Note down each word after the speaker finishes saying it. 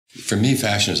For me,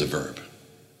 fashion is a verb.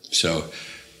 So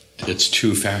it's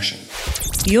to fashion.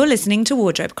 You're listening to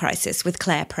Wardrobe Crisis with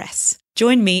Claire Press.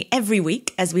 Join me every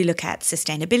week as we look at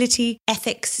sustainability,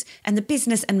 ethics, and the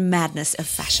business and madness of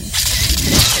fashion.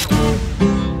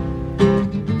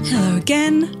 Hello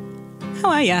again. How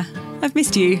are ya? I've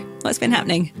missed you. What's been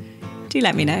happening? Do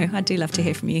let me know. I do love to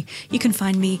hear from you. You can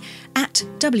find me at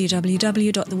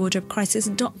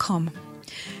www.thewardrobecrisis.com.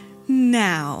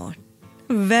 Now,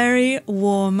 very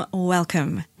warm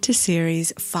welcome to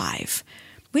Series 5,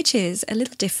 which is a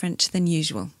little different than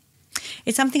usual.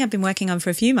 It's something I've been working on for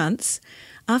a few months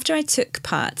after I took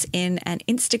part in an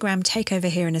Instagram takeover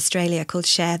here in Australia called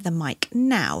Share the Mic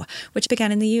Now, which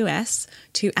began in the US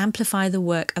to amplify the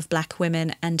work of Black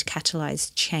women and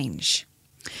catalyse change.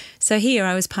 So here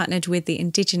I was partnered with the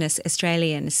Indigenous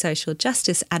Australian social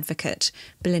justice advocate,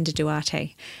 Belinda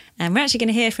Duarte. And we're actually going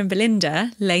to hear from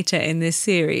Belinda later in this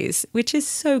series, which is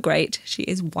so great. She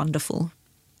is wonderful.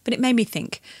 But it made me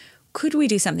think, could we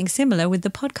do something similar with the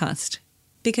podcast?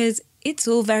 Because it's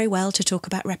all very well to talk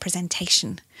about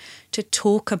representation, to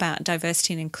talk about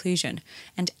diversity and inclusion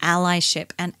and allyship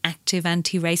and active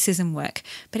anti-racism work,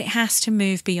 but it has to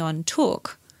move beyond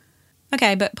talk.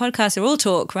 Okay, but podcasts are all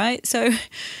talk, right? So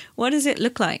what does it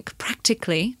look like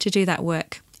practically to do that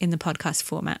work in the podcast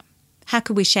format? How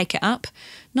could we shake it up?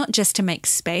 Not just to make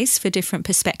space for different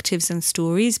perspectives and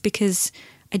stories, because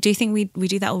I do think we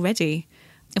do that already.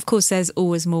 Of course, there's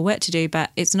always more work to do,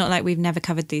 but it's not like we've never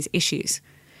covered these issues.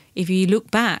 If you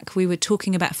look back, we were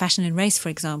talking about fashion and race, for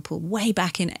example, way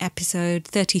back in episode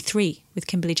 33 with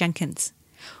Kimberly Jenkins.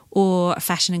 Or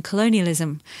fashion and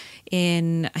colonialism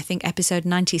in, I think, episode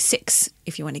 96,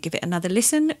 if you want to give it another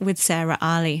listen, with Sarah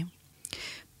Ali.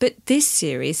 But this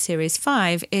series, Series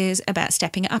 5, is about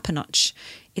stepping it up a notch.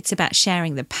 It's about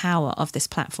sharing the power of this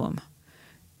platform.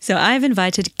 So I've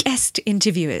invited guest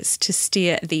interviewers to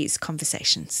steer these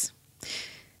conversations.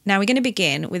 Now we're going to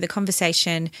begin with a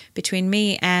conversation between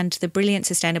me and the brilliant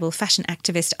sustainable fashion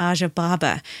activist Aja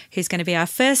Barber, who's going to be our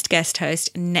first guest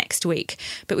host next week.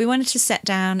 But we wanted to set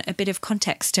down a bit of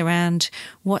context around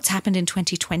what's happened in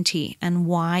 2020 and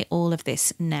why all of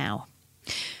this now.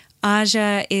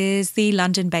 Aja is the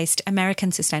London-based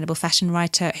American sustainable fashion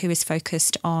writer who is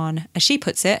focused on, as she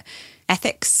puts it,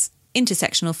 ethics,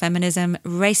 intersectional feminism,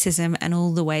 racism, and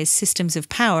all the ways systems of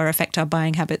power affect our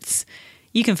buying habits.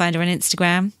 You can find her on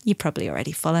Instagram. You probably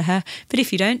already follow her. But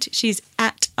if you don't, she's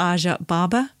at Aja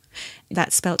Barber.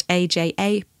 That's spelt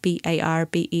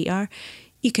AJABARBER.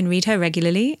 You can read her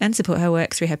regularly and support her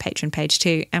work through her Patreon page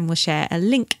too, and we'll share a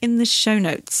link in the show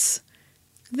notes.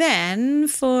 Then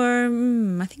for,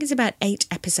 I think it's about 8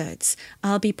 episodes,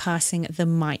 I'll be passing the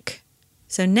mic.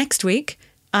 So next week,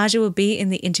 Aja will be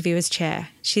in the interviewer's chair.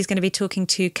 She's going to be talking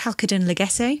to Kalkadan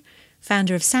Legesse,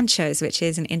 founder of Sancho's, which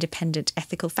is an independent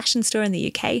ethical fashion store in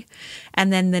the UK.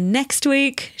 And then the next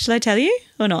week, shall I tell you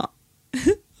or not?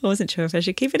 I wasn't sure if I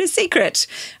should keep it a secret.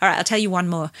 All right, I'll tell you one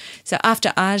more. So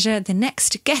after Aja, the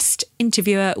next guest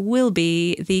interviewer will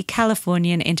be the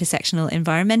Californian intersectional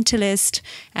environmentalist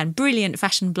and brilliant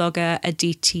fashion blogger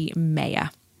Aditi Maya,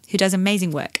 who does amazing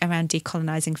work around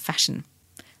decolonising fashion.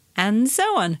 And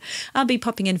so on. I'll be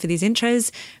popping in for these intros,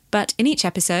 but in each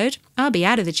episode, I'll be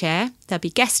out of the chair, there'll be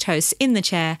guest hosts in the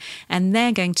chair, and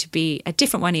they're going to be a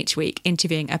different one each week,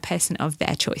 interviewing a person of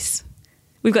their choice.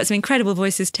 We've got some incredible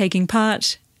voices taking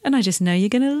part, and I just know you're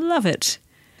going to love it.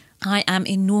 I am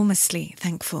enormously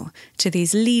thankful to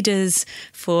these leaders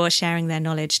for sharing their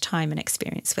knowledge, time, and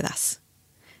experience with us.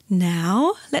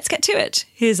 Now, let's get to it.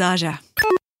 Here's Aja.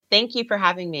 Thank you for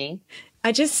having me.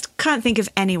 I just can't think of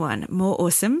anyone more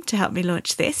awesome to help me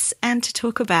launch this and to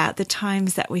talk about the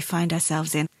times that we find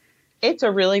ourselves in. It's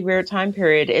a really weird time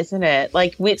period, isn't it?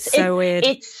 Like weird.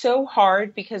 It's so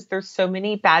hard because there's so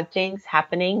many bad things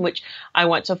happening, which I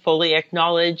want to fully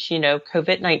acknowledge. You know,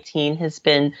 COVID-19 has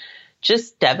been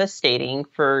just devastating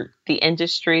for the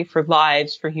industry, for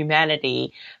lives, for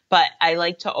humanity. But I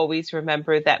like to always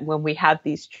remember that when we have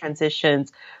these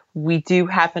transitions, we do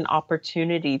have an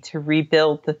opportunity to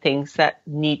rebuild the things that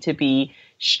need to be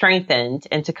strengthened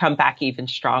and to come back even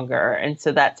stronger. And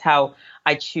so that's how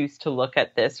I choose to look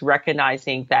at this,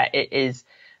 recognizing that it is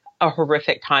a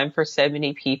horrific time for so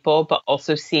many people, but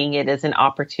also seeing it as an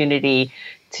opportunity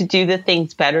to do the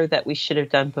things better that we should have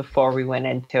done before we went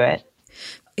into it.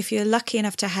 If you're lucky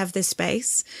enough to have the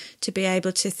space to be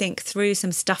able to think through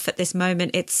some stuff at this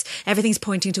moment, everything's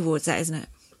pointing towards that, isn't it?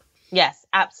 Yes,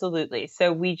 absolutely.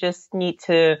 So we just need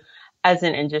to, as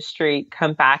an industry,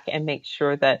 come back and make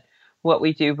sure that what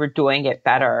we do, we're doing it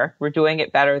better. We're doing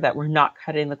it better, that we're not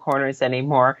cutting the corners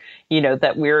anymore,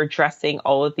 that we're addressing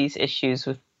all of these issues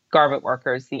with garment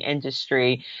workers, the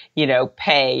industry,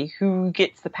 pay, who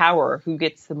gets the power, who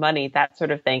gets the money, that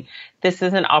sort of thing. This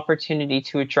is an opportunity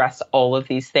to address all of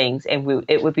these things, and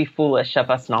it would be foolish of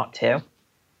us not to.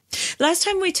 Last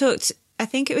time we talked, I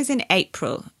think it was in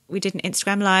April, we did an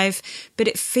Instagram Live, but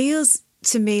it feels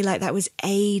to me like that was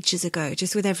ages ago,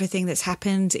 just with everything that's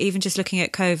happened, even just looking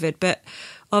at COVID. But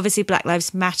obviously Black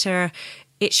Lives Matter.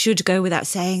 It should go without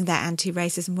saying that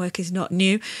anti-racism work is not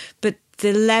new, but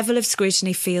the level of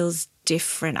scrutiny feels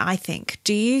different, I think.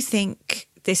 Do you think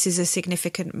this is a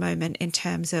significant moment in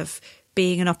terms of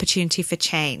being an opportunity for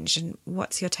change? And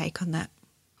what's your take on that?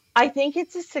 I think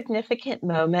it's a significant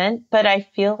moment, but I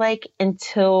feel like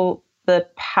until the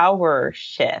power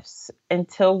shifts,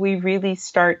 until we really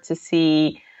start to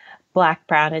see Black,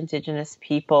 Brown, Indigenous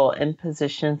people in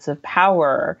positions of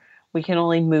power, we can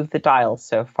only move the dial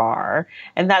so far.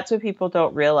 And that's what people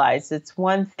don't realize. It's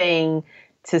one thing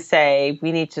to say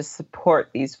we need to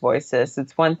support these voices.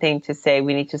 It's one thing to say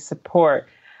we need to support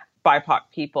BIPOC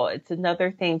people. It's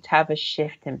another thing to have a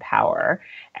shift in power.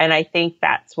 And I think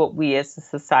that's what we as a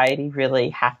society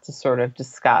really have to sort of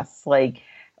discuss. Like,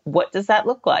 what does that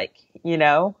look like?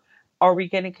 Are we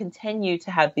going to continue to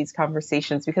have these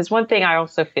conversations? Because one thing I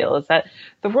also feel is that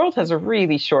the world has a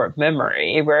really short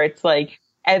memory where it's like,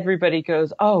 everybody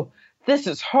goes, oh, this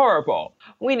is horrible.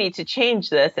 We need to change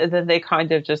this. And then they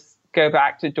kind of just go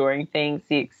back to doing things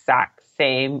the exact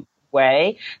same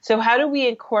way. So how do we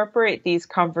incorporate these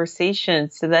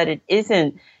conversations so that it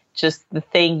isn't just the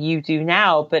thing you do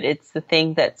now, but it's the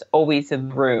thing that's always in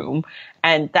the room?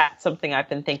 And that's something I've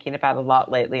been thinking about a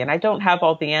lot lately. And I don't have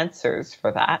all the answers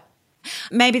for that.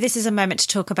 Maybe this is a moment to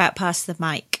talk about pass the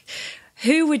mic.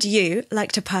 Who would you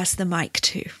like to pass the mic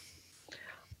to?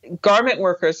 Garment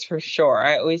workers, for sure.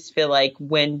 I always feel like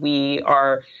when we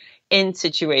are in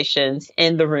situations,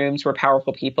 in the rooms where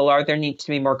powerful people are, there need to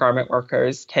be more garment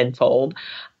workers tenfold,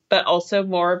 but also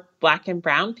more Black and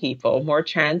brown people, more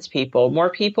trans people, more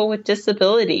people with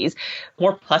disabilities,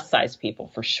 more plus size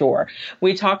people, for sure.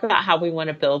 We talk about how we want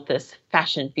to build this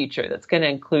fashion future that's going to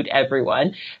include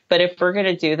everyone. But if we're going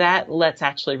to do that, let's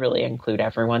actually really include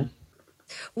everyone.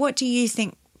 What do you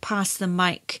think pass the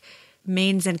mic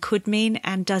means and could mean,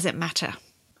 and does it matter?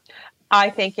 I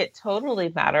think it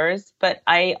totally matters, but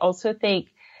I also think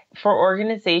for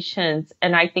organizations,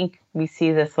 and I think we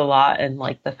see this a lot in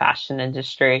like the fashion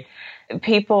industry,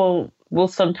 people will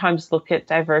sometimes look at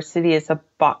diversity as a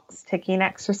box ticking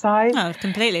exercise. Oh,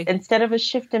 completely. Instead of a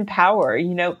shift in power.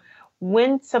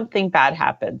 When something bad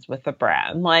happens with a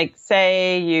brand, like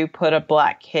say you put a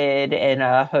Black kid in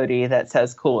a hoodie that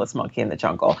says coolest monkey in the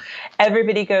jungle,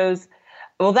 everybody goes,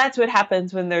 well, that's what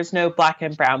happens when there's no Black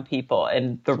and brown people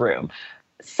in the room.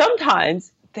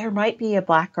 Sometimes there might be a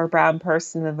Black or brown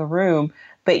person in the room,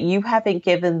 but you haven't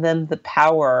given them the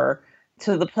power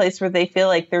to the place where they feel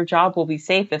like their job will be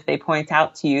safe if they point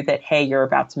out to you that, hey, you're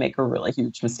about to make a really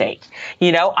huge mistake.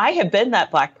 I have been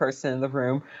that Black person in the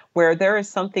room where there is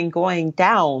something going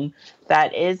down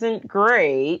that isn't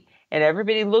great. And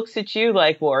everybody looks at you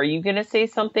like, well, are you going to say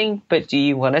something? But do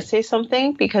you want to say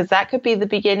something? Because that could be the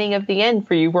beginning of the end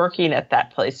for you working at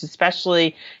that place,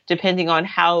 especially depending on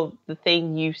how the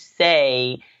thing you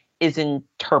say is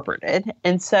interpreted.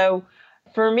 And so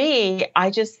for me, I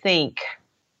just think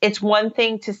it's one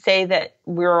thing to say that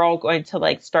we're all going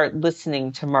to start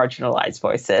listening to marginalized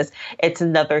voices. It's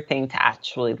another thing to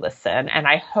actually listen. And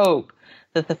I hope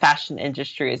that the fashion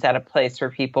industry is at a place where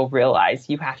people realize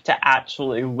you have to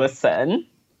actually listen.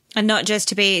 And not just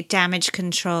to be damage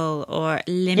control or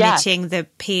limiting the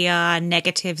PR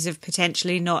negatives of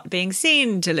potentially not being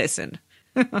seen to listen.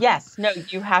 Yes. No,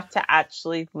 you have to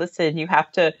actually listen. You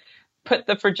have to put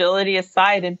the fragility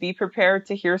aside and be prepared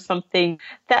to hear something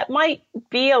that might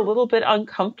be a little bit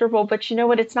uncomfortable, but you know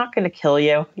what? It's not going to kill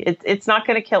you. It's not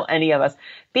going to kill any of us.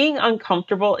 Being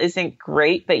uncomfortable isn't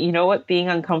great, but you know what being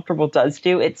uncomfortable does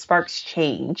do? It sparks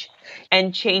change.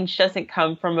 And change doesn't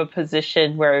come from a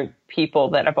position where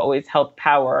people that have always held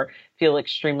power feel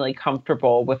extremely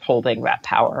comfortable with holding that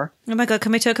power. Oh my God,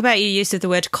 can we talk about your use of the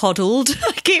word coddled?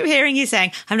 I keep hearing you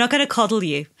saying, I'm not going to coddle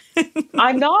you.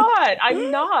 I'm not.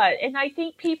 And I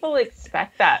think people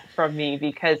expect that from me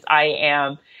because I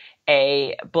am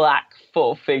a Black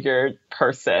full-figured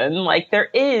person. There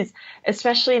is,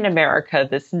 especially in America,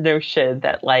 this notion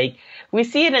that we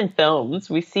see it in films.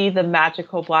 We see the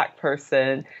magical Black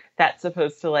person that's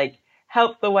supposed to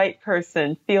help the white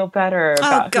person feel better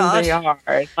about who they are.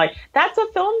 That's a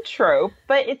film trope,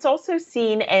 but it's also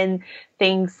seen in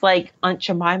things like Aunt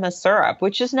Jemima syrup,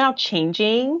 which is now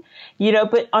changing,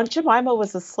 but Aunt Jemima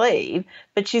was a slave,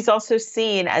 but she's also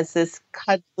seen as this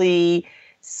cuddly,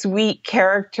 sweet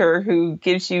character who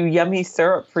gives you yummy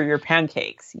syrup for your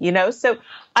pancakes, you know? So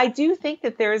I do think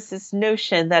that there's this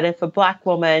notion that if a Black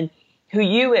woman who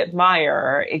you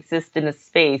admire exists in a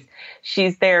space,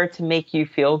 she's there to make you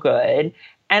feel good.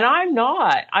 And I'm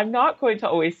not going to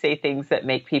always say things that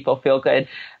make people feel good.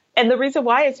 And the reason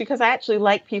why is because I actually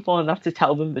like people enough to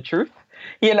tell them the truth,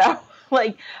 you know?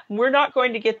 Like, we're not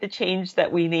going to get the change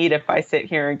that we need if I sit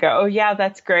here and go, oh, yeah,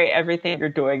 that's great. Everything you're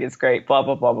doing is great, blah,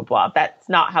 blah, blah, blah, blah. That's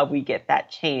not how we get that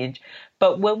change.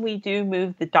 But when we do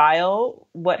move the dial,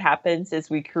 what happens is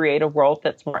we create a world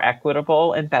that's more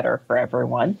equitable and better for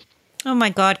everyone. Oh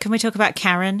my God, can we talk about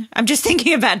Karen? I'm just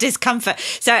thinking about discomfort.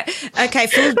 So, okay,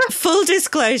 full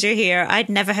disclosure here. I'd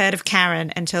never heard of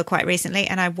Karen until quite recently,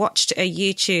 and I watched a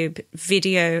YouTube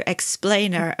video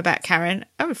explainer about Karen.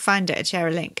 I would find it and share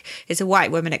a link. It's a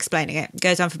white woman explaining it. It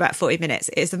goes on for about 40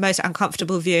 minutes. It's the most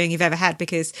uncomfortable viewing you've ever had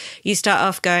because you start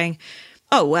off going,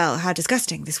 oh, well, how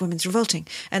disgusting. This woman's revolting.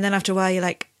 And then after a while, you're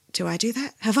like, do I do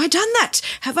that? Have I done that?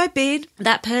 Have I been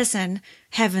that person?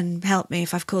 Heaven help me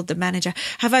if I've called the manager.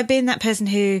 Have I been that person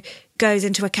who goes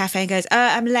into a cafe and goes,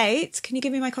 I'm late. Can you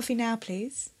give me my coffee now,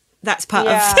 please? That's part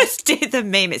of the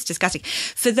meme. It's disgusting.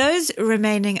 For those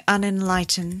remaining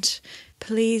unenlightened,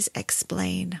 please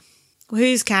explain.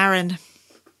 Who's Karen?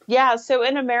 Yeah, so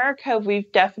in America,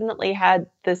 we've definitely had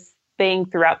this thing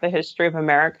throughout the history of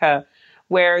America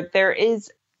where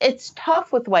it's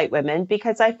tough with white women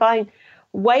because I find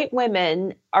white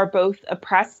women are both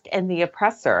oppressed and the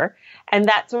oppressor. And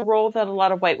that's a role that a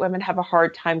lot of white women have a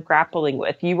hard time grappling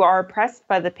with. You are oppressed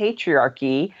by the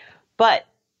patriarchy, but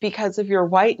because of your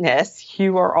whiteness,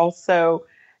 you are also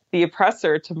the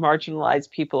oppressor to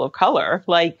marginalized people of color.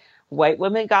 Like, white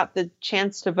women got the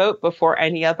chance to vote before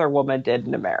any other woman did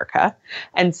in America.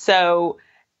 And so,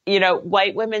 you know,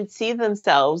 white women see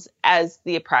themselves as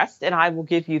the oppressed, and I will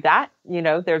give you that. You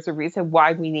know, there's a reason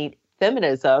why we need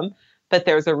feminism, but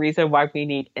there's a reason why we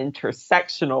need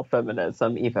intersectional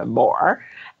feminism even more.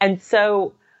 And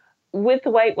so with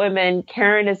white women,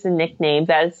 Karen is a nickname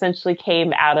that essentially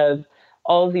came out of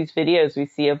all of these videos we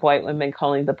see of white women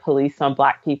calling the police on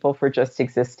Black people for just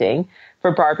existing,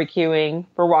 for barbecuing,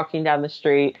 for walking down the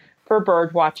street, for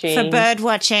bird watching. For bird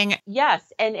watching.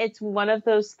 Yes. And it's one of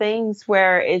those things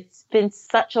where it's been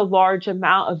such a large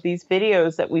amount of these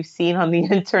videos that we've seen on the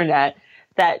internet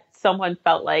that someone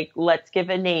felt like, let's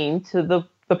give a name to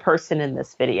the person in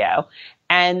this video.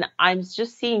 And I'm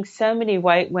just seeing so many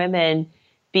white women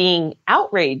being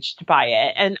outraged by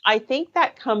it. And I think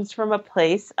that comes from a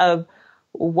place of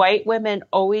white women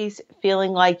always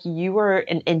feeling like you are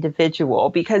an individual,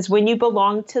 because when you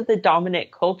belong to the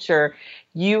dominant culture,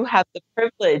 you have the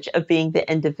privilege of being the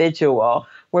individual,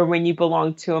 where when you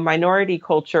belong to a minority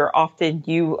culture, often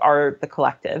you are the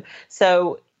collective.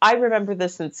 So I remember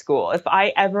this in school. If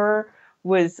I ever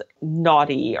was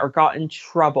naughty or got in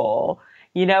trouble,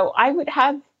 you know, I would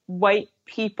have white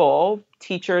people,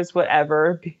 teachers,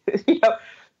 whatever, you know,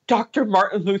 Dr.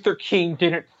 Martin Luther King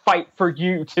didn't fight for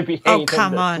you to behave. Oh,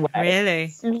 come on, way.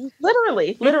 Really?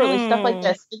 Literally, stuff like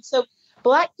this. And so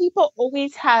Black people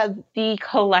always have the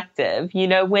collective, you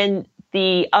know, when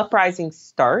the uprisings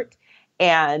start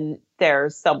and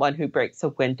there's someone who breaks a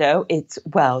window, it's,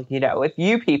 well, you know, if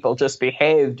you people just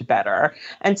behaved better.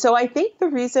 And so I think the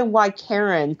reason why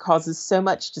Karen causes so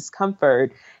much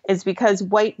discomfort is because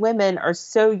white women are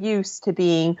so used to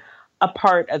being a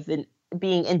part of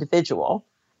being individual.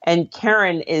 And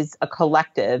Karen is a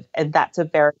collective, and that's a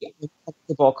very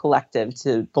uncomfortable collective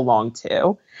to belong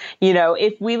to. You know,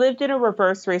 if we lived in a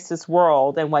reverse racist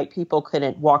world and white people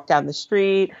couldn't walk down the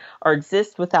street or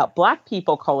exist without Black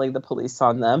people calling the police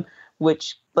on them,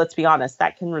 which, let's be honest,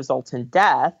 that can result in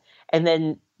death. And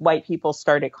then white people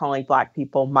started calling Black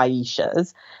people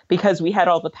Maishas because we had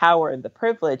all the power and the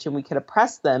privilege, and we could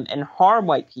oppress them and harm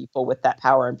white people with that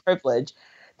power and privilege.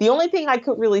 The only thing I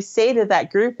could really say to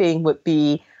that grouping would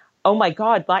be, oh my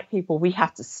God, Black people, we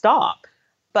have to stop.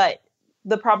 But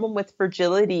the problem with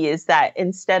fragility is that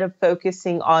instead of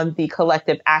focusing on the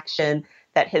collective action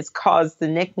that has caused the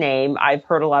nickname, I've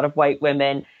heard a lot of white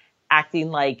women acting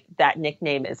like that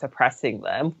nickname is oppressing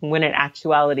them, when in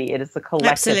actuality it is the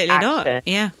collective Absolutely action not.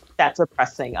 Yeah. that's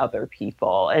oppressing other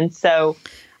people. And so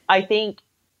I think...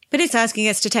 But it's asking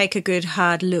us to take a good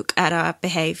hard look at our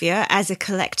behaviour as a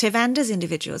collective and as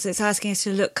individuals. It's asking us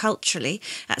to look culturally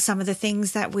at some of the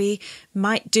things that we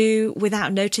might do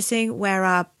without noticing, where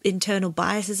our internal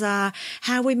biases are,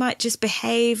 how we might just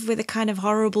behave with a kind of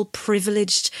horrible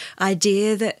privileged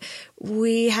idea that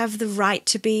we have the right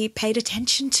to be paid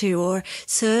attention to or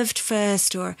served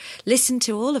first or listened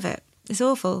to, all of it. It's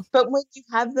awful. But when you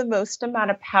have the most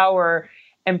amount of power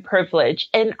and privilege.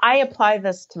 And I apply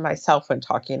this to myself when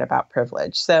talking about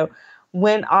privilege. So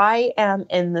when I am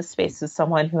in the space with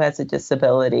someone who has a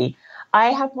disability, I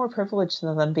have more privilege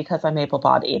than them because I'm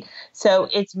able-bodied. So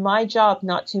it's my job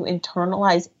not to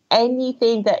internalize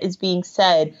anything that is being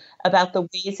said about the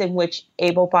ways in which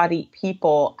able-bodied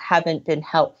people haven't been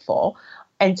helpful,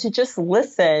 and to just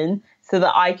listen so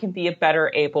that I can be a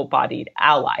better able-bodied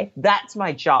ally. That's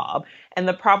my job. And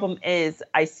the problem is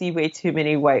I see way too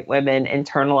many white women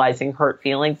internalizing hurt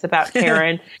feelings about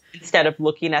Karen instead of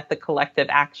looking at the collective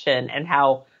action and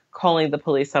how calling the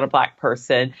police on a Black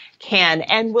person can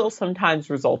and will sometimes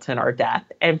result in our death.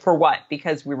 And for what?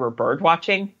 Because we were bird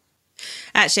watching?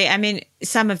 Actually, I mean,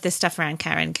 some of the stuff around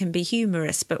Karen can be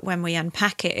humorous, but when we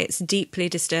unpack it, it's deeply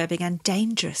disturbing and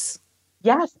dangerous.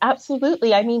 Yes,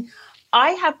 absolutely. I mean,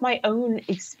 I have my own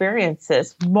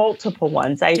experiences, multiple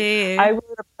ones. I wrote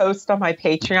a post on my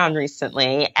Patreon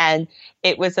recently, and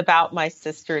it was about my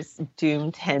sister's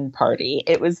doomed hen party.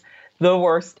 It was the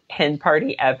worst hen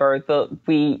party ever.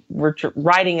 We were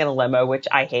riding in a limo, which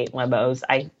I hate limos.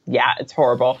 It's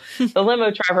horrible. The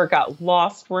limo driver got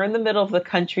lost. We're in the middle of the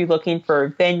country looking for a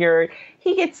vineyard.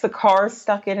 He gets the car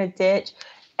stuck in a ditch.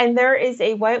 And there is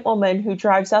a white woman who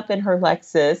drives up in her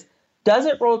Lexus,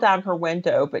 doesn't roll down her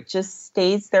window, but just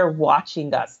stays there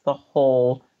watching us the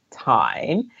whole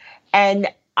time. And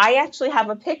I actually have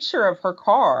a picture of her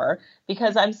car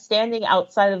because I'm standing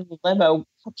outside of the limo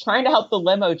trying to help the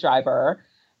limo driver.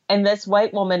 And this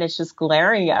white woman is just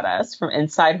glaring at us from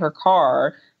inside her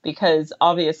car because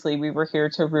obviously we were here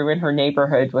to ruin her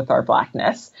neighborhood with our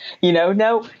Blackness.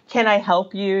 No, can I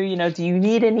help you? Do you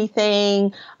need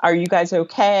anything? Are you guys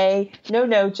okay?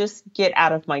 No, just get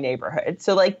out of my neighborhood.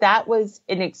 So that was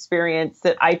an experience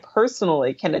that I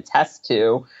personally can attest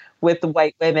to with the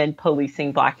white women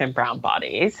policing Black and brown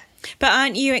bodies. But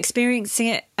aren't you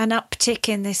experiencing an uptick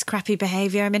in this crappy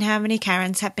behaviour? I mean, how many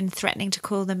Karens have been threatening to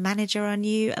call the manager on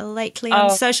you lately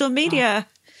on social media?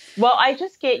 Well, I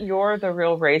just get "you're the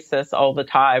real racist" all the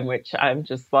time, which I'm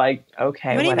just like,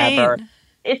 okay, what whatever. Do you mean?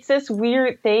 It's this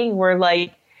weird thing where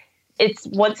it's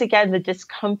once again the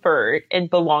discomfort in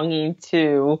belonging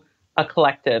to a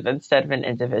collective instead of an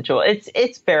individual.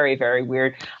 It's very, very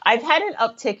weird. I've had an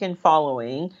uptick in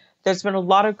following. There's been a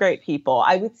lot of great people.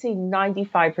 I would say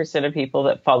 95% of people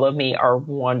that follow me are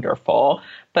wonderful.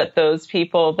 But those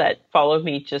people that follow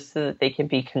me just so that they can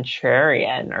be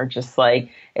contrarian are just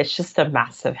it's just a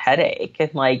massive headache. And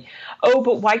oh,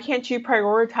 but why can't you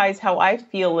prioritize how I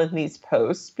feel in these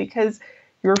posts? Because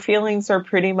your feelings are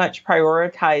pretty much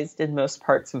prioritized in most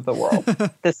parts of the world.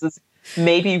 This is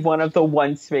maybe one of the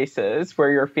one spaces where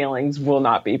your feelings will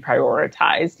not be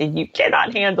prioritized and you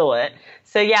cannot handle it.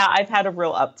 So yeah, I've had a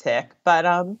real uptick, but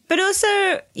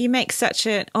also you make such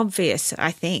an obvious,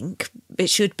 I think it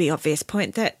should be obvious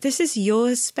point that this is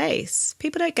your space.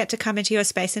 People don't get to come into your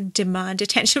space and demand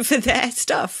attention for their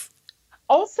stuff.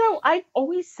 Also, I've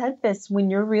always said this, when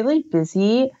you're really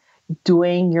busy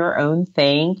doing your own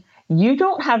thing, you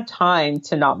don't have time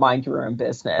to not mind your own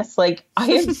business. I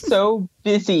am so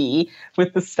busy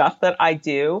with the stuff that I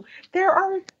do. There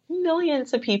are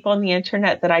millions of people on the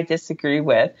internet that I disagree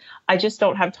with. I just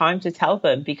don't have time to tell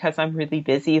them because I'm really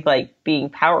busy, being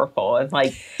powerful and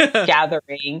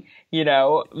gathering,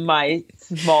 my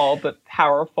small but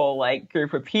powerful,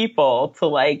 group of people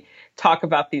to talk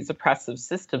about these oppressive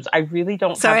systems. I really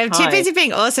don't have time. Sorry, I'm too busy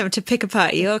being awesome to pick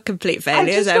apart your complete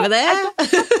failures over there. I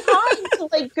don't have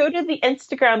time to go to the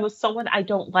Instagram with someone I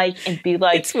don't like and be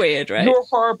like, it's weird, right? You're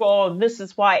horrible and this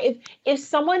is why. If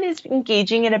someone is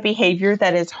engaging in a behavior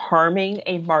that is harming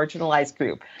a marginalized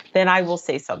group, then I will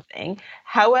say something.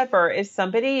 However, if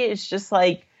somebody is just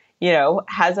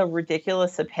has a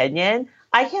ridiculous opinion,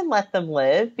 I can let them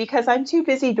live because I'm too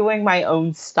busy doing my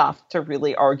own stuff to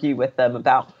really argue with them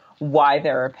about why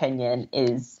their opinion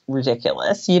is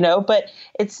ridiculous, but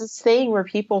it's this thing where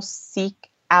people seek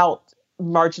out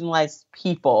marginalized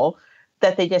people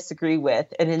that they disagree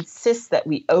with and insist that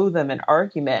we owe them an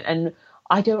argument. And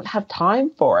I don't have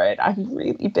time for it. I'm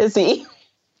really busy.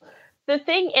 The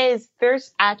thing is,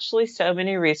 there's actually so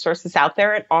many resources out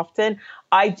there, and often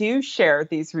I do share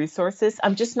these resources.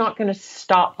 I'm just not going to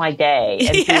stop my day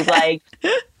and be like,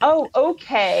 oh,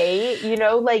 okay,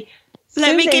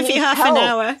 let me give you half an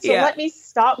hour. So let me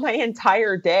stop my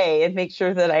entire day and make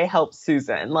sure that I help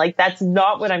Susan. That's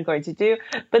not what I'm going to do.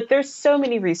 But there's so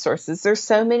many resources. There's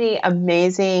so many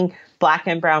amazing Black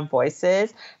and brown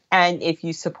voices. And if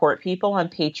you support people on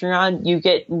Patreon, you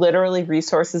get literally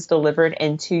resources delivered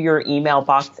into your email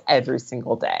box every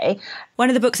single day. One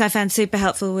of the books I found super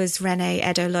helpful was Renee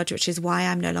Edo Lodge, which is Why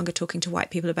I'm No Longer Talking to White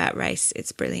People About Race.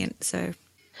 It's brilliant. So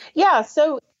yeah,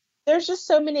 so There's just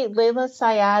so many. Layla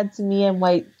Syed's Me and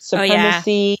White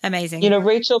Supremacy. Oh, yeah. Amazing.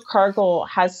 Rachel Cargle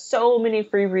has so many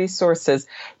free resources.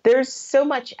 There's so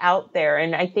much out there.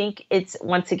 And I think it's,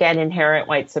 once again, inherent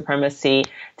white supremacy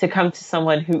to come to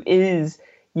someone who is,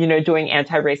 doing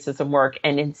anti-racism work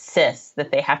and insists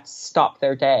that they have to stop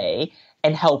their day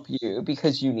and help you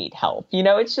because you need help.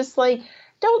 It's just like,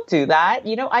 don't do that.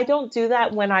 I don't do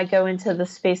that when I go into the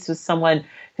space with someone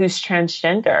who's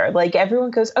transgender. Like,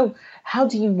 everyone goes, oh, how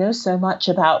do you know so much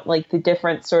about like the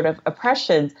different sort of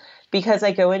oppressions? Because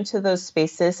I go into those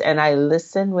spaces and I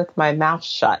listen with my mouth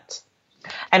shut.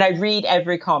 And I read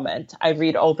every comment. I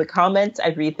read all the comments. I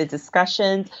read the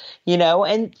discussions,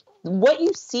 and what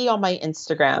you see on my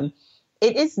Instagram,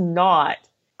 it is not,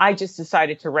 I just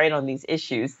decided to write on these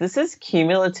issues. This is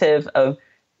cumulative of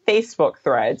Facebook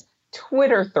threads,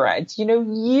 Twitter threads,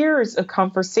 years of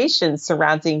conversations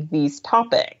surrounding these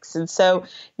topics. And so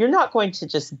you're not going to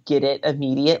just get it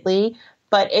immediately.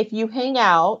 But if you hang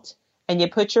out and you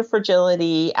put your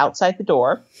fragility outside the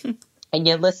door and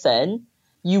you listen,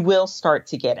 you will start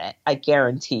to get it. I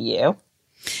guarantee you.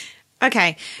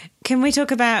 Okay. Can we talk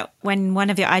about when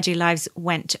one of your IG lives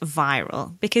went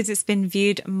viral? Because it's been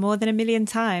viewed more than 1 million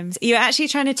times. You're actually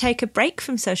trying to take a break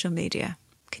from social media.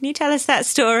 Can you tell us that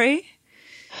story?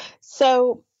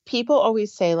 So people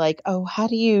always say like, oh, how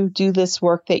do you do this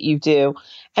work that you do?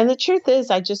 And the truth is,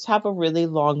 I just have a really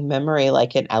long memory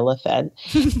like an elephant.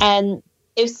 And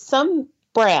if some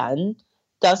brand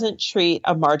doesn't treat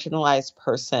a marginalized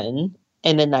person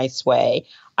in a nice way,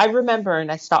 I remember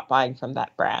and I stopped buying from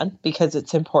that brand because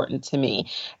it's important to me.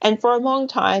 And for a long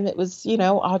time, it was,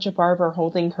 Aja Barber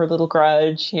holding her little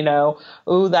grudge,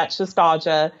 oh, that's just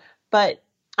Aja. But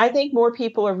I think more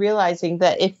people are realizing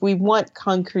that if we want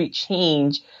concrete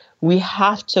change, we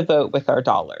have to vote with our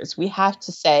dollars. We have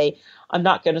to say, I'm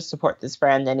not going to support this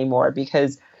brand anymore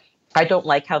because I don't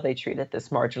like how they treated this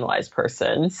marginalized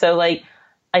person. So like,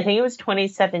 I think it was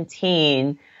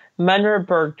 2017, Munroe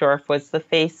Bergdorf was the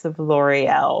face of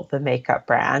L'Oreal, the makeup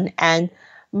brand. And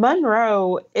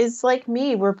Munroe is like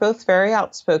me. We're both very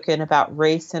outspoken about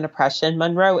race and oppression.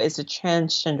 Munroe is a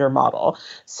transgender model.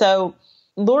 So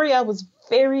L'Oreal was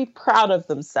very proud of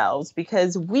themselves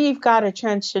because we've got a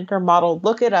transgender model.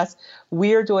 Look at us.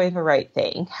 We're doing the right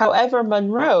thing. However,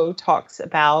 Munroe talks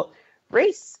about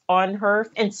race on her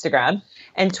Instagram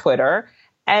and Twitter.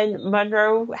 And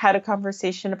Munroe had a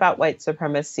conversation about white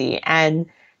supremacy, and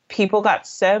people got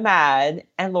so mad,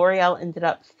 and L'Oreal ended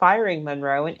up firing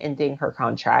Munroe and ending her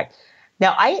contract.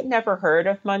 Now, I had never heard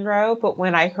of Munroe, but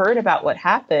when I heard about what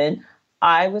happened,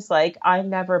 I was like, I'm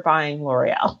never buying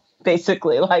L'Oreal.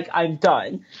 Basically, like, I'm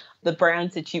done. The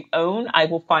brands that you own, I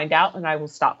will find out and I will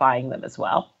stop buying them as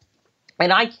well.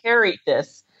 And I carried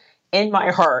this in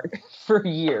my heart for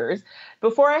years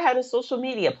before I had a social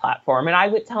media platform. And I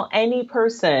would tell any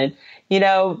person,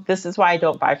 this is why I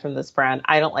don't buy from this brand.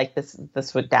 I don't like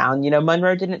this went down.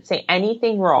 Munroe didn't say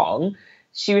anything wrong.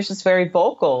 She was just very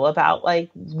vocal about like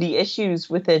the issues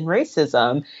within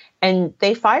racism, and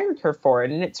they fired her for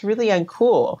it. And it's really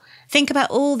uncool. Think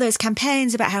about all those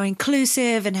campaigns about how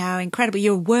inclusive and how incredible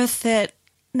you're worth it.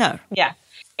 No. Yeah.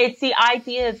 It's the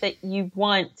idea that you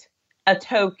want a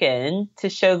token to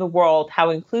show the world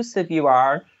how inclusive you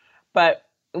are. But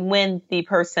when the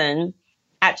person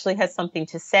actually has something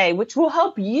to say, which will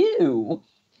help you,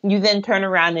 you then turn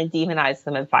around and demonize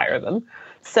them and fire them.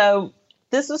 So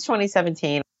this was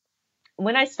 2017.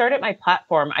 When I started my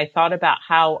platform, I thought about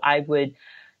how I would,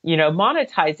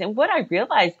 monetize. And what I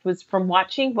realized was from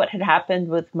watching what had happened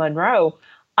with Munroe,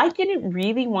 I didn't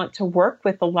really want to work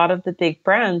with a lot of the big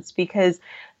brands because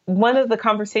one of the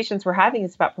conversations we're having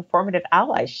is about performative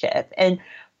allyship. And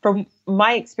from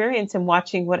my experience in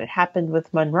watching what had happened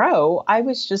with Munroe, I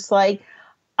was just like,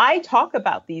 I talk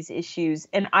about these issues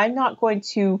and I'm not going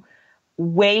to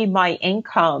weigh my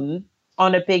income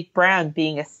on a big brand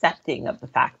being accepting of the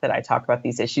fact that I talk about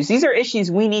these issues. These are issues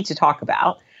we need to talk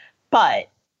about. But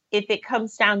if it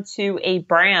comes down to a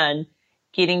brand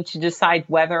getting to decide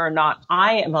whether or not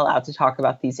I am allowed to talk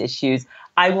about these issues,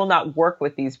 I will not work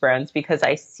with these brands because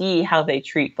I see how they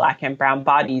treat Black and brown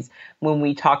bodies when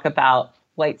we talk about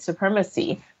white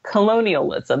supremacy,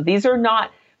 colonialism. These are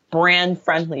not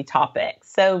brand-friendly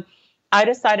topics. So I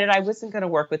decided I wasn't going to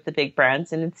work with the big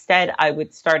brands, and instead I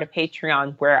would start a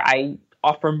Patreon where I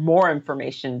offer more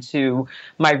information to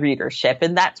my readership.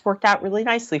 And that's worked out really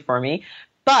nicely for me.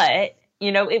 But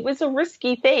it was a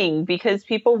risky thing because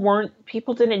people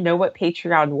didn't know what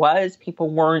Patreon was.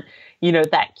 People weren't,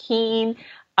 that keen.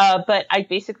 But I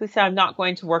basically said, I'm not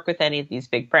going to work with any of these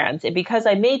big brands. And because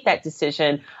I made that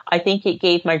decision, I think it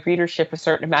gave my readership a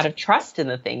certain amount of trust in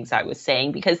the things I was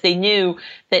saying, because they knew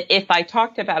that if I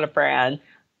talked about a brand,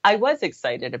 I was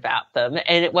excited about them.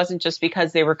 And it wasn't just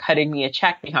because they were cutting me a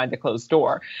check behind a closed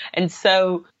door. And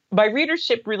so my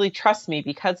readership really trusts me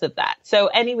because of that. So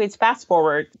anyways, fast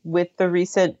forward with the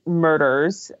recent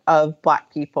murders of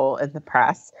Black people in the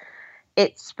press,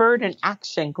 it spurred an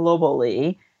action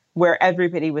globally where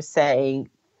everybody was saying,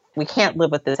 we can't live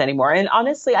with this anymore. And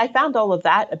honestly, I found all of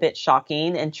that a bit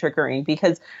shocking and triggering,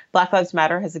 because Black Lives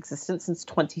Matter has existed since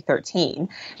 2013.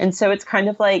 And so it's kind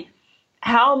of like,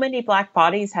 how many Black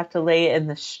bodies have to lay in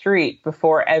the street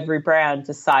before every brand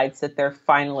decides that they're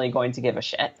finally going to give a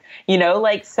shit? You know,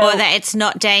 like, so. Or that it's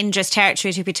not dangerous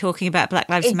territory to be talking about Black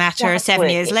Lives Matter 7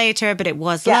 years later, but it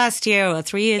was last year or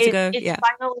 3 years ago. It's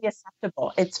finally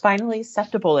acceptable. It's finally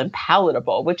acceptable and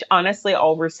palatable, which honestly,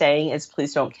 all we're saying is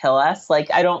please don't kill us.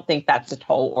 Like, I don't think that's a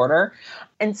tall order.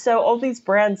 And so all these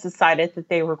brands decided that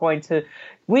they were going to,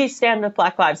 we stand with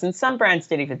Black lives. And some brands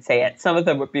didn't even say it. Some of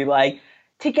them would be like,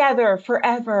 together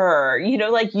forever, you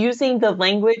know, like using the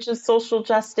language of social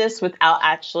justice without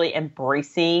actually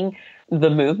embracing the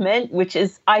movement, which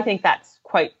is, I think that's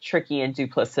quite tricky and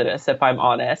duplicitous, if I'm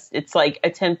honest. It's like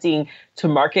attempting to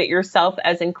market yourself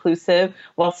as inclusive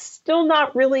while still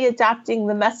not really adapting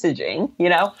the messaging, you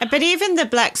know? But even the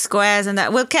black squares and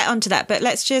that, we'll get onto that, but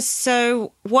let's just,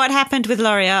 so what happened with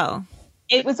L'Oreal?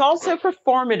 It was also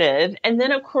performative. And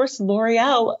then, of course,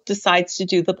 L'Oreal decides to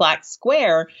do the black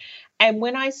square. And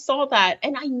when I saw that,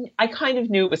 and I kind of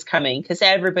knew it was coming because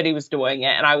everybody was doing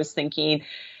it. And I was thinking,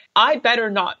 I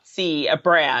better not see a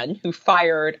brand who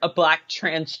fired a Black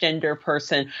transgender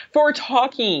person for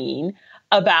talking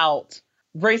about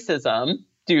racism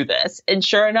do this. And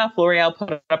sure enough, L'Oreal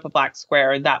put up a black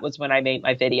square, and that was when I made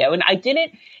my video. And I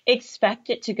didn't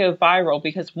expect it to go viral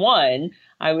because, one,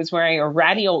 I was wearing a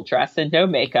ratty old dress and no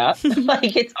makeup.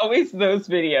 Like, it's always those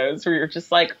videos where you're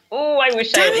just like, oh, I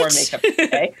wish I had more makeup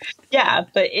today. Yeah,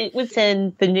 but it was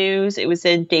in the news. It was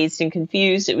in Dazed and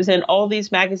Confused. It was in all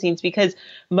these magazines because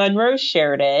Monroe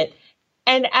shared it.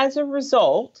 And as a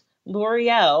result,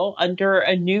 L'Oreal, under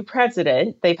a new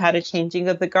president, they've had a changing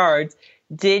of the guards,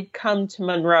 did come to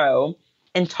Monroe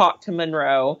and talk to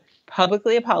Monroe,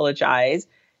 publicly apologize.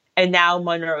 And now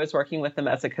Monroe is working with them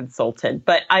as a consultant.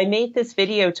 But I made this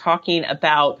video talking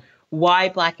about why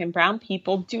Black and brown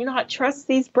people do not trust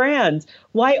these brands,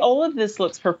 why all of this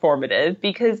looks performative,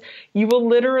 because you will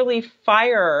literally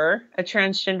fire a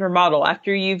transgender model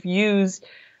after you've used,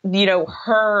 you know,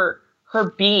 her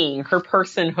being, her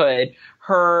personhood,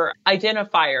 her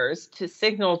identifiers to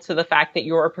signal to the fact that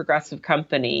you're a progressive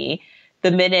company.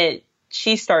 The minute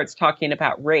she starts talking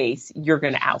about race, you're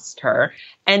going to oust her.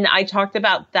 And I talked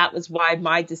about that was why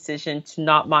my decision to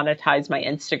not monetize my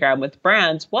Instagram with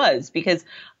brands was because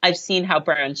I've seen how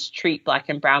brands treat Black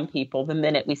and brown people the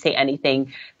minute we say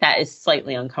anything that is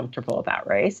slightly uncomfortable about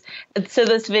race. And so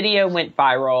this video went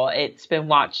viral. It's been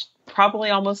watched probably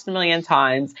almost 1 million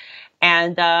times.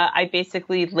 And I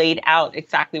basically laid out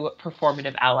exactly what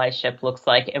performative allyship looks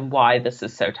like and why this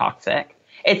is so toxic.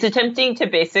 It's attempting to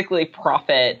basically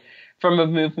profit from a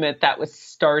movement that was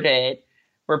started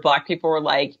where Black people were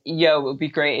like, yo, it would be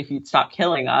great if you'd stop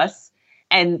killing us.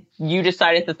 And you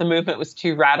decided that the movement was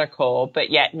too radical.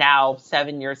 But yet now,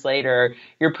 7 years later,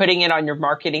 you're putting it on your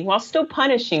marketing while still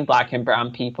punishing Black and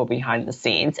brown people behind the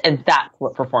scenes. And that's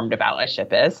what performative allyship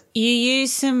is. You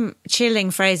use some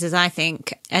chilling phrases, I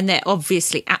think, and they're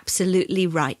obviously absolutely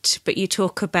right. But you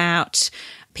talk about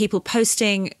people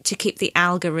posting to keep the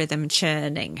algorithm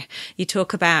churning. You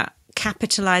talk about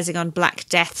capitalizing on Black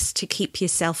deaths to keep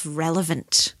yourself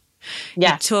relevant.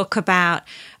 Yeah. You talk about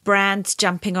brands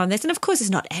jumping on this. And of course, it's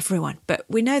not everyone, but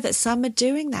we know that some are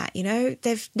doing that. You know,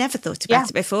 they've never thought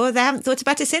about it before. They haven't thought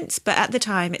about it since. But at the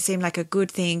time, it seemed like a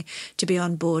good thing to be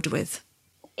on board with.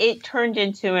 It turned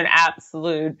into an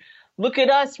absolute, look at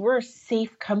us, we're a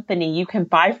safe company. You can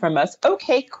buy from us.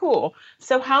 Okay, cool.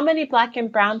 So how many Black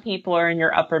and brown people are in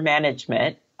your upper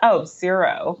management? Oh,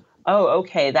 0. Oh,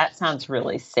 okay, that sounds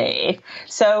really safe.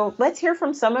 So let's hear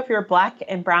from some of your Black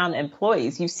and brown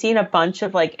employees. You've seen a bunch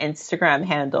of like Instagram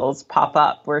handles pop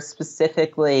up where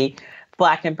specifically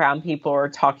Black and brown people are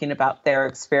talking about their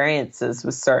experiences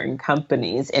with certain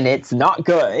companies, and it's not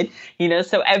good. You know,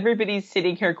 so everybody's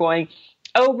sitting here going,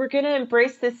 oh, we're going to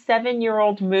embrace this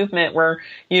 7-year-old movement where,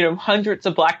 you know, hundreds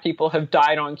of Black people have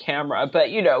died on camera. But,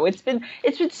 you know, it's been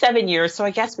 7 years, so I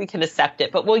guess we can accept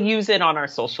it, but we'll use it on our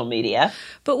social media.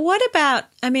 But what about,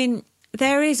 I mean,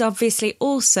 there is obviously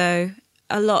also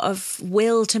a lot of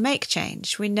will to make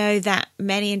change. We know that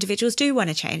many individuals do want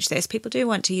to change this. People do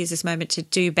want to use this moment to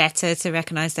do better, to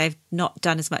recognise they've not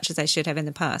done as much as they should have in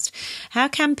the past. How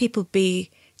can people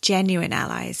be genuine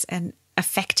allies and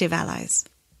effective allies?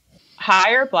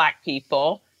 Hire Black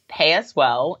people, pay us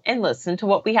well, and listen to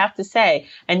what we have to say.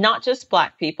 And not just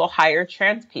Black people, hire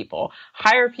trans people,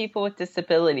 hire people with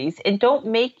disabilities, and don't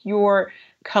make your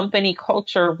company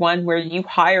culture one where you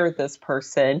hire this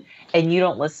person and you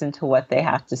don't listen to what they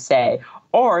have to say,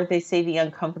 or they say the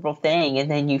uncomfortable thing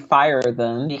and then you fire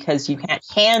them because you can't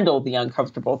handle the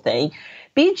uncomfortable thing.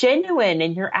 Be genuine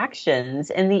in your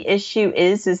actions. And the issue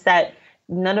is that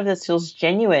none of this feels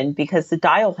genuine because the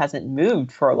dial hasn't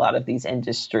moved for a lot of these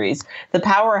industries. The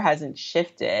power hasn't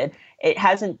shifted. It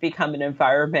hasn't become an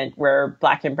environment where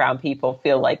Black and brown people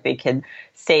feel like they can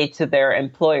say to their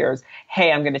employers,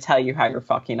 hey, I'm going to tell you how you're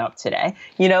fucking up today.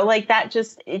 Like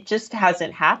it just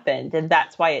hasn't happened. And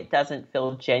that's why it doesn't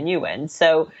feel genuine.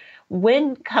 So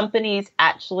when companies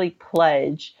actually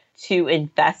pledge to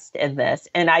invest in this,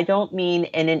 and I don't mean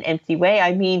in an empty way,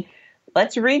 I mean,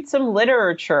 let's read some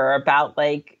literature about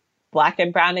like Black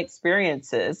and brown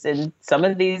experiences. And some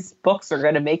of these books are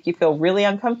going to make you feel really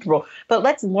uncomfortable. But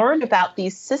let's learn about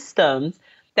these systems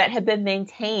that have been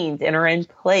maintained and are in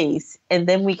place. And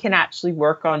then we can actually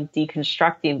work on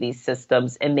deconstructing these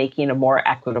systems and making a more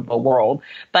equitable world.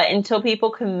 But until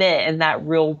people commit in that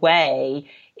real way,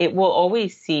 it will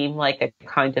always seem like a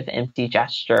kind of empty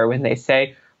gesture when they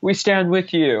say, we stand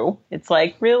with you. It's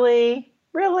like, really?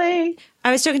 Really?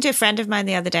 I was talking to a friend of mine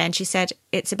the other day and she said,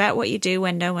 it's about what you do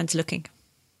when no one's looking.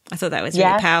 I thought that was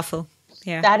really powerful.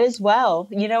 Yeah. That as well.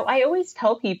 I always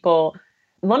tell people,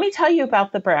 let me tell you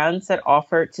about the brands that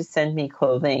offered to send me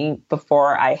clothing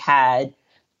before I had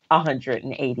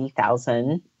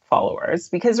 180,000 followers.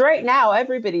 Because right now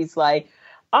everybody's like,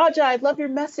 Aja, I love your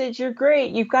message. You're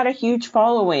great. You've got a huge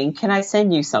following. Can I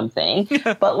send you something?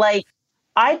 But like,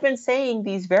 I've been saying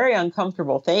these very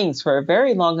uncomfortable things for a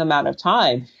very long amount of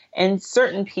time. And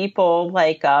certain people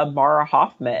like Mara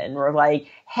Hoffman were like,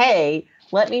 hey,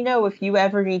 let me know if you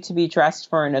ever need to be dressed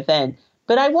for an event.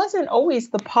 But I wasn't always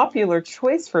the popular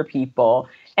choice for people.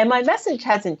 And my message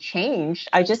hasn't changed.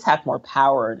 I just have more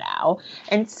power now.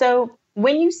 And so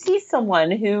when you see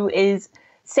someone who is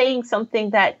saying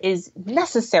something that is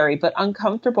necessary but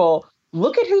uncomfortable,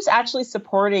 look at who's actually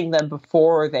supporting them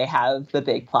before they have the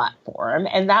big platform.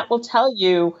 And that will tell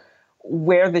you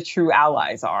where the true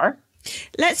allies are.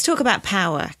 Let's talk about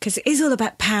power, because it is all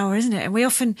about power, isn't it? And we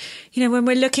often, when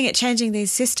we're looking at changing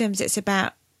these systems, it's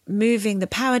about moving the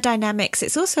power dynamics.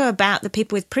 It's also about the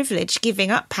people with privilege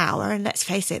giving up power. And let's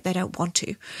face it, they don't want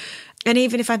to. And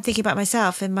even if I'm thinking about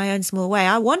myself in my own small way,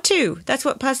 I want to. That's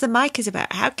what Pass the Mic is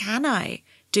about. How can I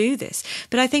do this?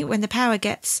 But I think when the power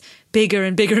gets bigger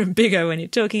and bigger and bigger, when you're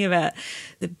talking about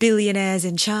the billionaires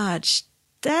in charge,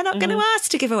 they're not going to ask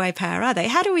to give away power, are they?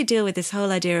 How do we deal with this whole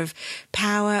idea of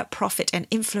power, profit and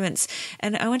influence?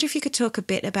 And I wonder if you could talk a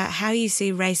bit about how you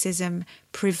see racism,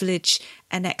 privilege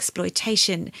and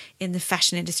exploitation in the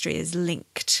fashion industry as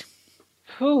linked.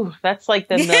 Ooh, that's like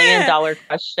the $1 million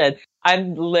question.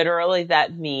 I'm literally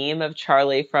that meme of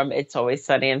Charlie from It's Always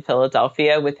Sunny in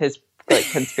Philadelphia with his like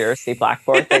conspiracy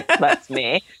blackboard. That's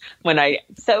me.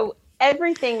 So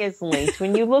everything is linked.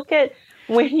 When you look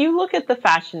at the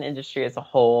fashion industry as a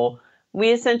whole,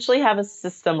 we essentially have a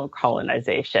system of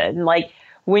colonization. Like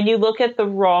when you look at the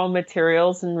raw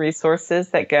materials and resources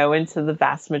that go into the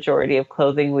vast majority of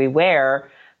clothing we wear,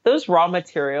 those raw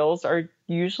materials are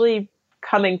usually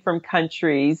coming from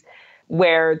countries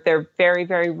where they're very,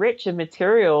 very rich in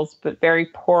materials, but very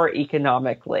poor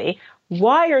economically.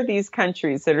 Why are these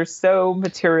countries that are so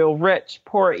material rich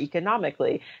poor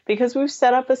economically? Because we've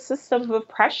set up a system of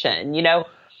oppression.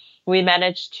 We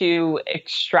managed to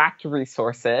extract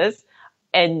resources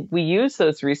and we use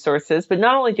those resources. But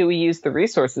not only do we use the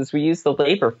resources, we use the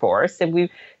labor force. And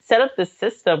we've set up this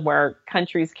system where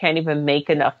countries can't even make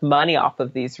enough money off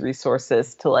of these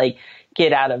resources to like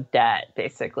get out of debt,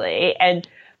 basically. And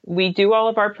we do all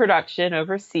of our production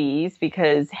overseas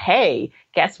because, hey,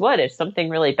 guess what? If something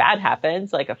really bad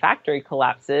happens, like a factory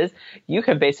collapses, you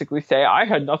can basically say, I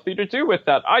had nothing to do with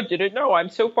that. I didn't know. I'm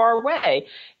so far away.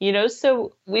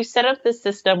 So we've set up this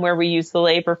system where we use the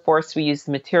labor force, we use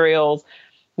the materials,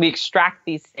 we extract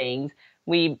these things,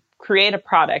 we create a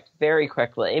product very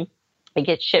quickly. It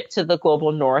gets shipped to the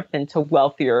global north and to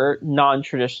wealthier,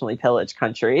 non-traditionally pillaged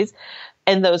countries.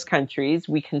 In those countries,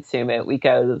 we consume it. We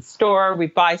go to the store, we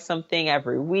buy something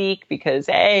every week because,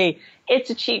 hey, it's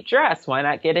a cheap dress. Why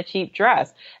not get a cheap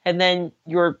dress? And then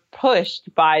you're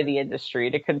pushed by the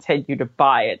industry to continue to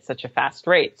buy at such a fast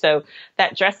rate. So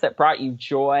that dress that brought you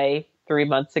joy 3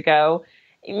 months ago,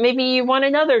 maybe you want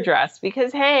another dress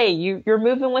because, hey, you're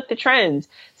moving with the trends.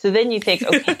 So then you think,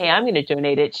 okay, I'm going to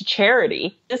donate it to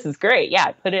charity. This is great. Yeah,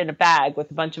 I put it in a bag with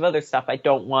a bunch of other stuff I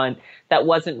don't want that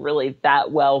wasn't really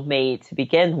that well made to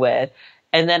begin with.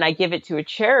 And then I give it to a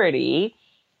charity.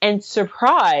 And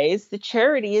surprise, the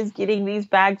charity is getting these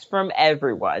bags from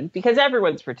everyone because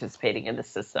everyone's participating in the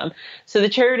system. So the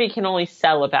charity can only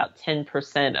sell about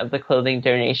 10% of the clothing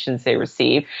donations they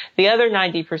receive. The other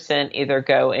 90% either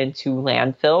go into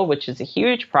landfill, which is a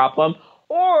huge problem,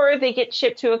 or they get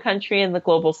shipped to a country in the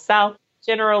global south,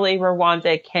 generally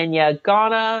Rwanda, Kenya,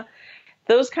 Ghana.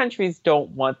 Those countries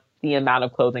don't want the amount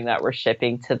of clothing that we're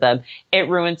shipping to them. It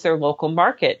ruins their local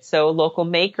market. So a local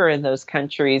maker in those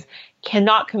countries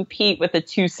cannot compete with a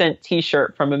 2-cent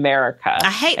t-shirt from America.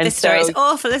 I hate this story. It's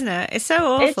awful, isn't it? It's so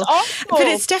awful. It's awful. But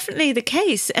it's definitely the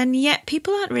case. And yet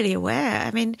people aren't really aware.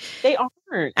 I mean, they aren't.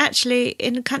 Actually,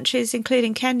 in countries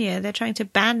including Kenya, they're trying to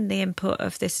ban the import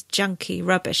of this junky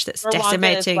rubbish that's Rwanda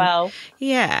decimating. As well.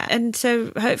 Yeah. And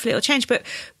so hopefully it'll change. But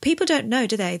people don't know,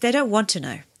 do they? They don't want to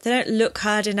know. They don't look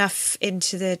hard enough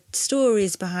into the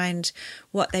stories behind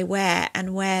what they wear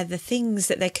and where the things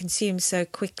that they consume so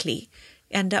quickly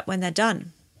end up when they're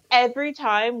done. Every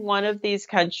time one of these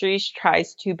countries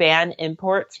tries to ban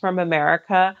imports from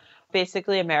America,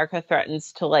 basically America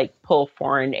threatens to pull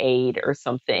foreign aid or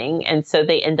something. And so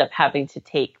they end up having to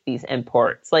take these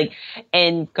imports. Like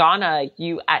in Ghana,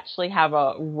 you actually have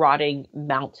a rotting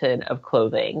mountain of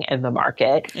clothing in the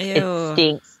market. Ew. It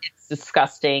stinks. It's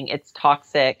disgusting. It's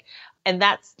toxic. And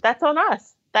that's on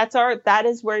us. That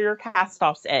is where your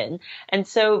cast-offs end. And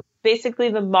so basically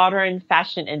the modern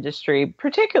fashion industry,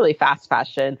 particularly fast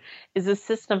fashion, is a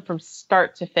system from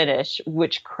start to finish,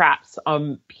 which craps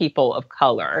on people of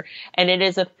color. And it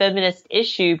is a feminist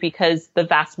issue because the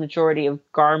vast majority of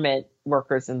garment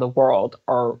workers in the world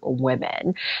are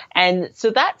women. And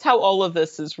so that's how all of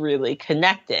this is really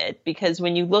connected, because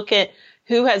when you look at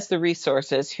who has the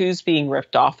resources, who's being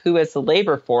ripped off, who has the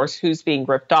labor force, who's being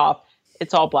ripped off,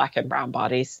 it's all Black and brown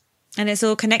bodies. And it's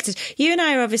all connected. You and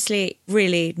I are obviously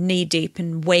really knee-deep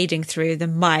and wading through the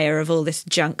mire of all this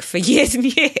junk for years and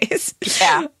years.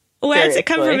 Yeah. Where does it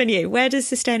come from in you? Where does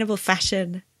sustainable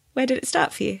fashion, where did it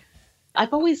start for you?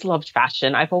 I've always loved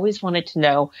fashion. I've always wanted to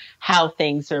know how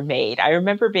things are made. I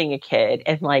remember being a kid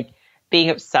and being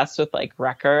obsessed with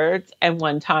records. And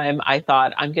one time I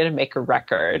thought, I'm going to make a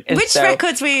record. And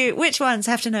which ones?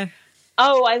 I have to know.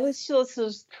 Oh, I listened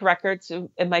to records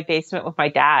in my basement with my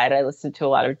dad. I listened to a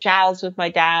lot of jazz with my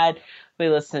dad. We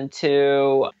listened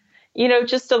to,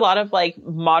 just a lot of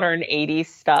modern 80s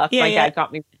stuff. Yeah, my dad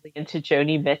got me really into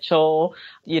Joni Mitchell,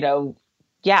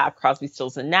 Crosby,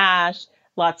 Stills and Nash,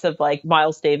 lots of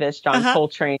Miles Davis, John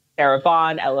Coltrane, Sarah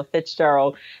Vaughan, Ella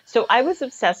Fitzgerald. So I was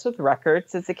obsessed with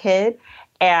records as a kid.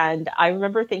 And I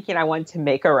remember thinking I wanted to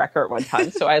make a record one time.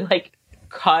 So I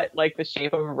cut the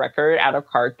shape of a record out of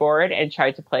cardboard and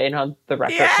tried to play it on the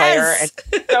record player, and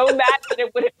so mad that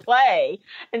it wouldn't play.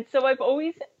 And so I've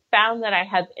always found that I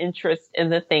have interest in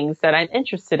the things that I'm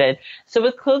interested in. So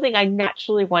with clothing, I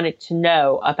naturally wanted to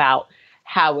know about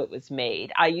how it was made.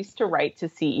 I used to write to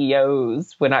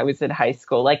CEOs when I was in high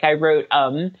school. I wrote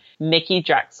Mickey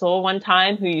Drexel one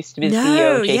time, who used to be the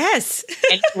CEO of yes.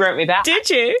 and he wrote me back. Did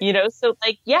you? So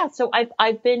so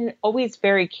I've been always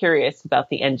very curious about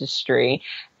the industry.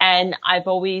 And I've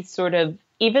always sort of,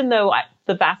 even though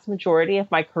the vast majority of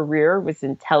my career was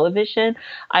in television,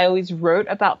 I always wrote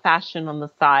about fashion on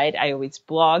the side. I always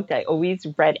blogged. I always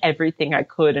read everything I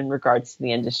could in regards to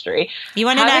the industry. You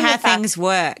want to know how things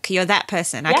work. You're that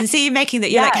person. I can see you making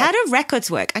that. You're how do records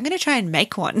work? I'm going to try and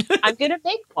make one. I'm going to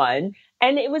make one.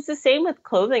 And it was the same with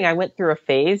clothing. I went through a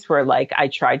phase where I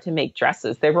tried to make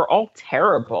dresses. They were all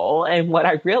terrible. And what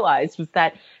I realized was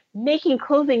that making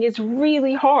clothing is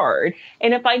really hard.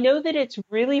 And if I know that it's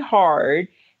really hard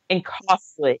and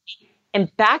costly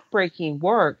and backbreaking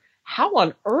work, how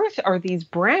on earth are these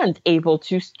brands able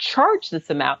to charge this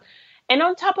amount? And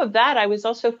on top of that, I was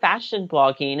also fashion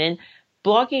blogging, and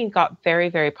blogging got very,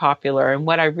 very popular. And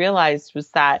what I realized was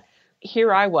that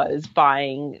here I was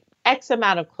buying X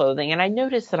amount of clothing, and I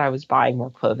noticed that I was buying more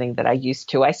clothing than I used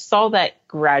to. I saw that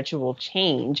gradual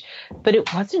change, but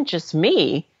it wasn't just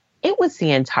me. It was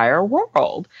the entire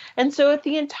world. And so if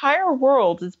the entire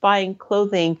world is buying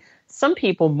clothing, some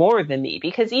people more than me,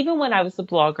 because even when I was a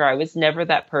blogger, I was never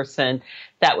that person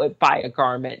that would buy a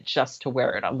garment just to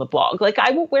wear it on the blog.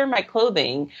 I would wear my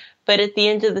clothing, but at the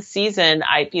end of the season,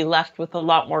 I'd be left with a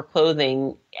lot more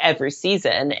clothing every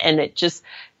season. And it just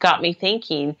got me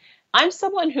thinking, I'm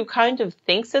someone who kind of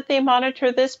thinks that they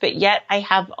monitor this, but yet I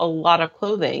have a lot of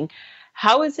clothing.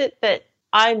 How is it that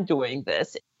I'm doing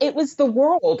this. It was the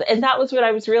world. And that was what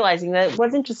I was realizing, that it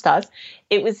wasn't just us.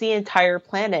 It was the entire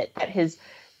planet that has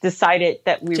decided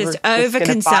that we just were just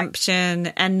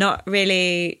overconsumption and not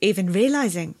really even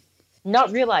realizing.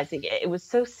 Not realizing it. It was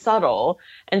so subtle.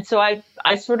 And so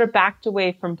I sort of backed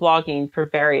away from blogging for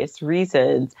various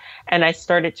reasons. And I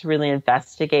started to really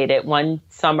investigate it. One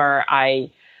summer,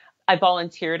 I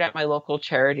volunteered at my local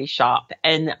charity shop,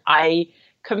 and I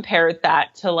compared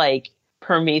that to like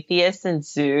Prometheus and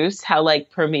Zeus, how like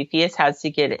Prometheus has to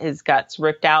get his guts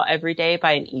ripped out every day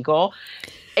by an eagle.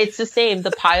 It's the same.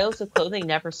 The piles of clothing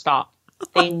never stop.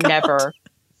 They never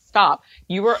stop.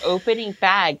 You are opening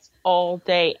bags all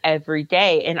day, every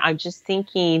day. And I'm just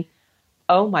thinking,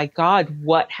 oh my God,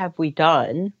 what have we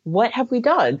done? What have we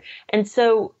done? And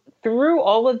so through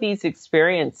all of these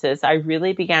experiences, I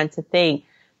really began to think,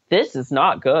 this is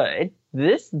not good.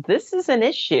 This is an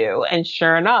issue. And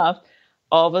sure enough,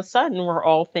 all of a sudden we're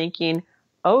all thinking,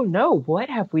 oh no, what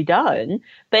have we done?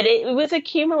 But it was a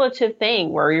cumulative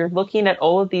thing where you're looking at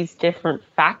all of these different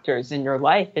factors in your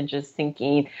life and just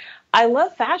thinking, I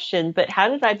love fashion, but how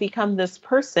did I become this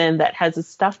person that has a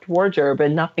stuffed wardrobe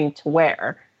and nothing to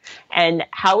wear? And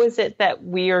how is it that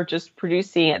we are just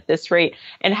producing at this rate?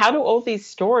 And how do all these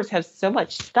stores have so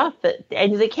much stuff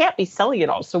and they can't be selling it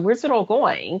all? So where's it all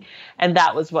going? And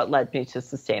that was what led me to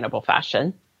sustainable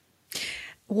fashion.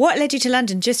 What led you to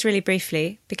London, just really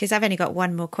briefly, because I've only got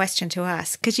one more question to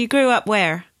ask, because you grew up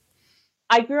where?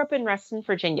 I grew up in Reston,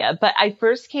 Virginia, but I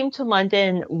first came to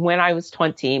London when I was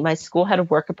 20. My school had a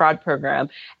work abroad program,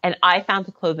 and I found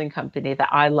a clothing company that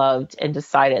I loved and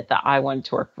decided that I wanted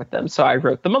to work with them. So I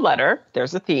wrote them a letter.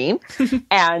 There's a theme.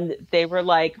 And they were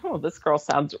like, oh, this girl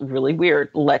sounds really weird.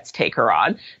 Let's take her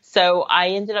on. So I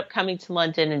ended up coming to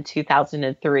London in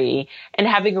 2003 and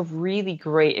having a really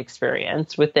great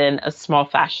experience within a small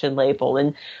fashion label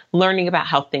and learning about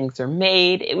how things are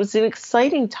made. It was an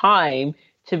exciting time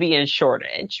to be in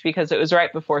Shoreditch because it was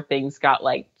right before things got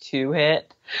like too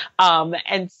hit.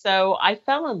 And so I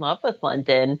fell in love with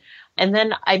London. And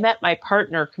then I met my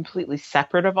partner completely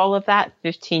separate of all of that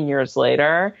 15 years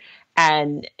later.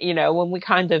 And, you know, when we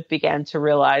kind of began to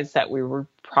realize that we were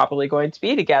probably going to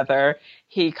be together,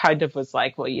 he kind of was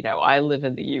like, well, you know, I live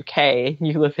in the UK and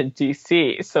you live in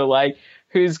DC. So like,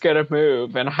 who's going to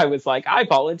move? And I was like, I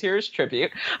volunteer as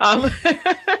tribute.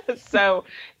 So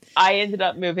I ended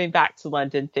up moving back to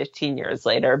London 15 years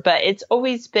later, but it's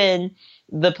always been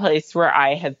the place where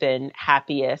I have been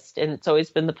happiest. And it's always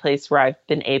been the place where I've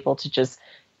been able to just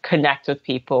connect with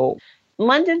people.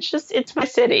 London's just, it's my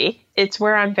city. It's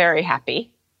where I'm very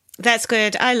happy. That's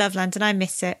good. I love London. I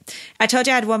miss it. I told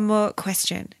you I had one more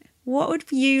question. What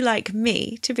would you like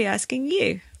me to be asking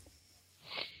you?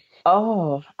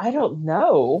 Oh, I don't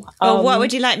know. Or what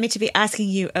would you like me to be asking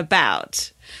you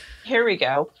about? Here we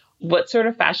go. What sort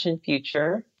of fashion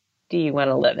future do you want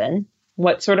to live in?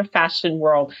 What sort of fashion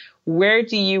world? Where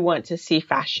do you want to see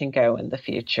fashion go in the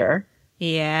future?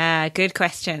 Yeah, good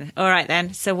question. All right,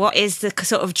 then. So what is the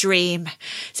sort of dream?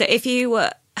 So if you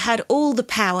had all the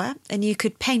power and you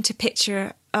could paint a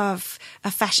picture of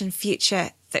a fashion future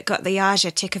that got the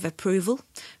Aja tick of approval,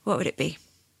 what would it be?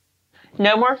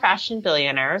 No more fashion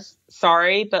billionaires.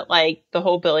 Sorry, but like the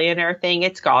whole billionaire thing,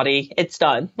 it's gaudy. It's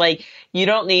done. Like you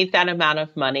don't need that amount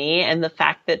of money. And the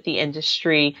fact that the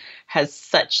industry has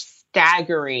such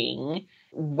staggering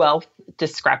wealth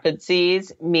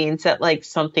discrepancies means that like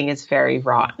something is very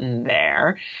rotten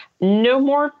there. No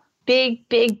more big,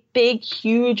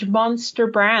 huge monster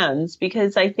brands,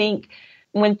 because I think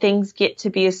when things get to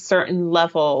be a certain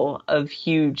level of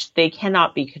huge, they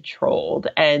cannot be controlled.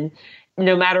 And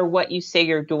no matter what you say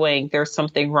you're doing, there's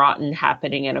something rotten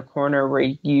happening in a corner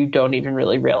where you don't even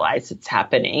really realize it's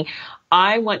happening.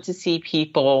 I want to see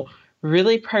people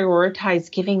really prioritize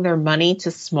giving their money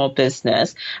to small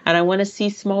business. And I want to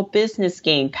see small business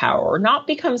gain power, not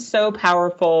become so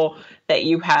powerful that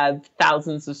you have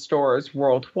thousands of stores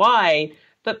worldwide,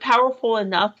 but powerful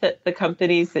enough that the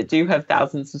companies that do have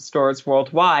thousands of stores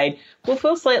worldwide will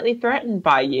feel slightly threatened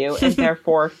by you and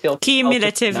therefore feel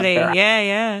cumulatively.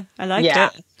 Yeah. I like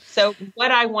that. So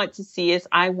what I want to see is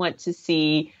I want to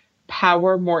see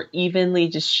power more evenly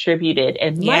distributed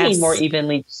and money more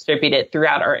evenly distributed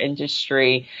throughout our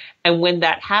industry. And when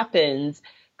that happens,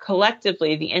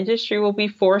 collectively, the industry will be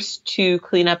forced to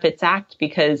clean up its act,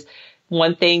 because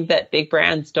one thing that big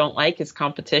brands don't like is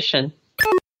competition.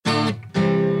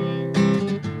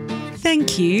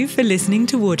 Thank you for listening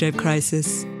to Wardrobe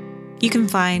Crisis. You can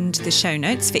find the show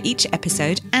notes for each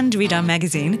episode and read our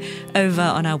magazine over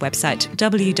on our website,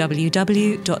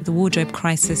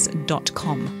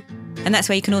 www.thewardrobecrisis.com. And that's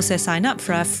where you can also sign up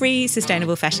for our free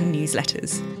sustainable fashion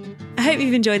newsletters. I I hope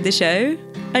you've enjoyed the show.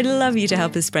 I'd love you to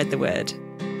help us spread the word.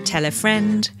 Tell a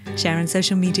friend, share on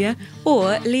social media,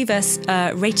 or leave us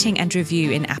a rating and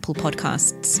review in Apple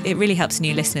Podcasts. It really helps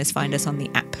new listeners find us on the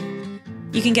app.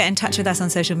 You can get in touch with us on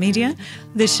social media.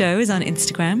 The show is on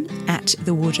Instagram at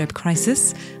The Wardrobe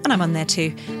Crisis, and I'm on there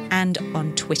too. And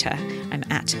on Twitter, I'm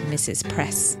at Mrs.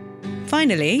 Press.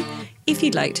 Finally, if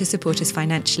you'd like to support us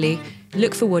financially,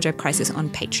 look for Wardrobe Crisis on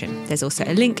Patreon. There's also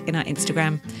a link in our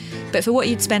Instagram. But for what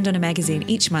you'd spend on a magazine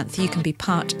each month, you can be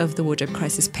part of the Wardrobe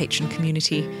Crisis Patreon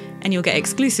community, and you'll get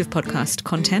exclusive podcast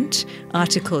content,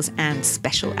 articles, and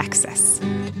special access.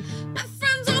 My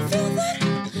friends all feel that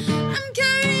I'm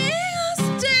carrying a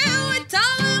still. I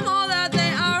tell them all that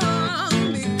they are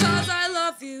wrong because I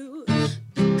love you,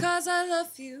 because I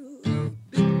love you,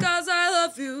 because I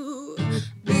love you,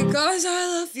 because I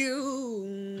love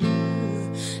you,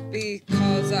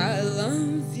 because I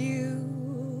love you.